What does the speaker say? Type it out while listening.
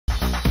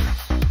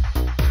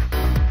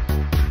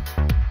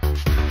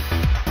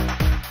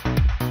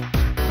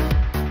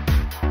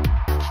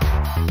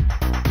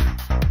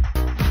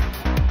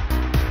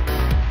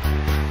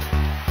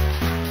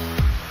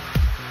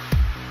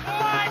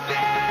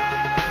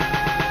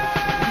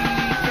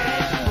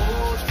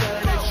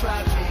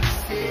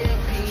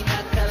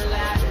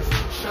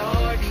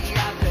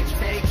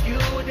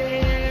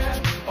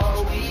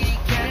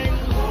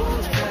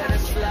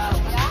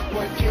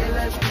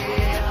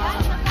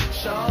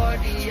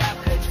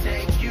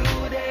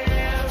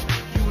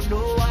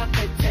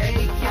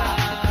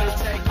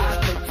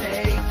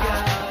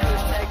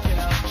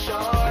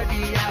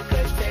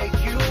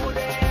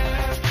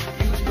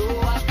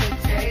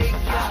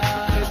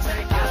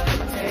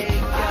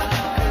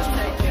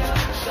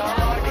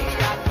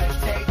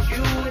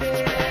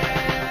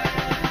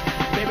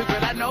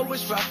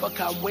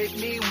come with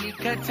me, we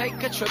could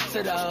take a trip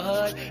to the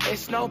hood.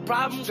 It's no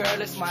problem,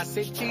 girl, it's my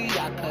city,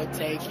 I could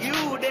take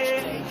you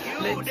there.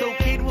 Little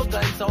kid with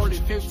guns, only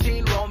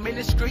 15, roaming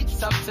the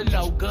streets up to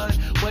no good.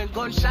 When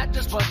gunshot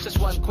just bust just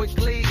one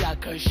quickly, I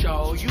could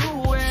show you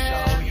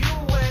where.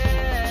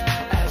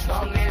 As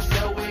long as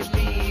you're with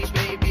me,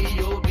 baby,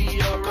 you'll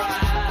be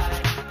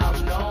alright.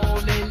 I'm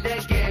known in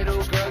the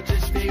ghetto, girl,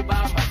 just stay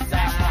by my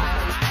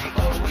side.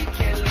 But we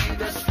can leave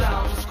the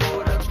slums,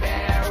 go to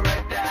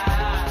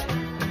paradise.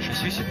 Je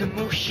suis une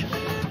mouche,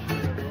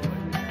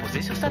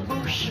 posée sur sa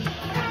bouche.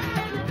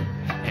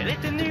 Elle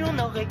était nue, on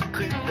aurait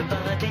cru le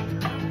paradis,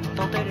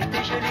 tant elle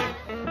était jolie.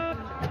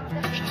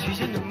 Je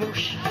suis une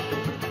mouche,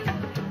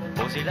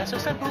 posée là sur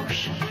sa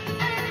bouche.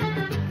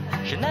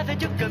 Je n'avais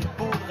Dieu que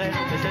pour elle,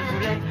 mais elle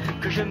voulait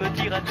que je me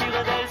tire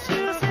d'elle.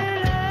 Sur ses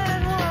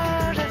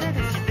lèvres, j'avais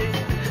décidé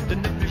de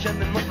ne plus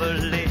jamais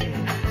m'envoler.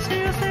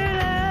 Sur ses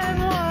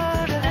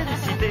lèvres, j'avais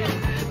décidé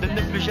de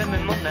ne plus jamais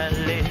m'en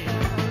aller.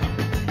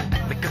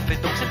 Mais que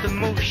fait donc cette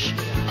mouche,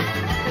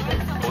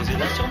 posée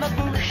là sur ma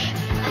bouche?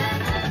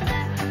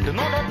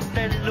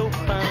 Demanda-t-elle au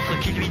peintre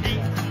qui lui dit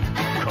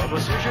comme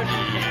c'est joli.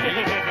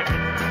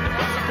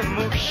 Voir cette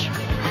mouche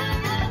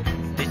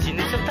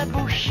dessinée sur ta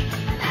bouche.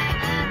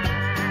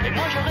 Et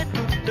moi j'aurais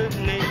tout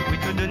donné, oui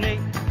tout donné,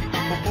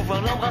 pour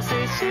pouvoir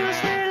l'embrasser. Sur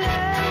ses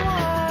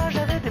lèvres,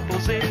 j'avais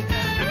déposé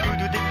le plus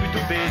doux des plus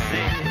doux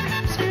baisers.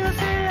 Sur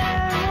ses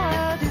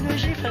lèvres, d'une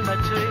gifle elle m'a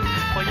tué,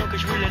 croyant que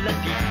je voulais la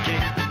piquer.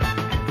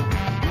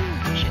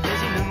 J'étais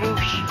une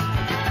mouche.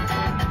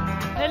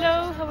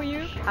 Hello, how are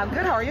you? I'm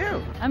good, how are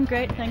you? I'm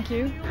great, thank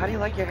you. How do you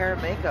like your hair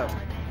and makeup?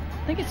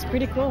 I think it's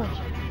pretty cool.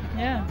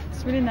 Yeah,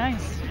 it's really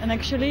nice. And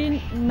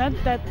actually not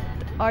that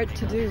hard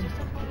to do,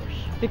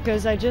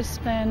 because I just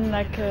spend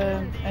like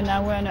an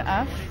hour and a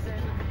half,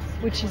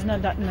 which is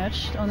not that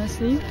much,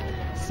 honestly.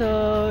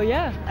 So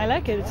yeah, I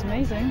like it, it's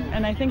amazing.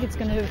 And I think it's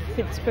gonna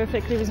fit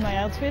perfectly with my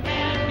outfit.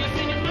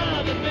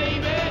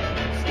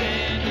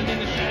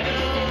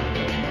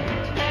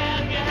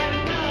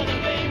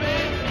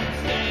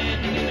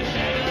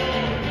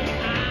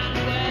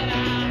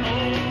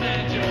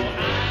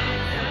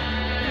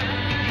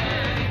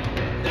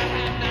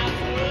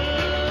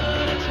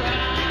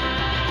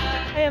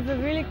 I have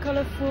a really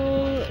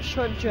colorful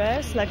short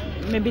dress, like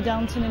maybe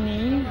down to the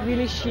knee,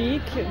 really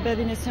chic, but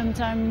in the same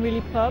time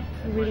really pop,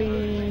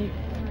 really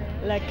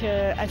like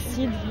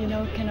acid, you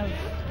know, kind of,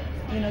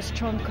 you know,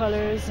 strong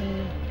colors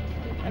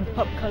and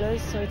pop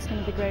colors, so it's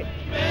going to be great.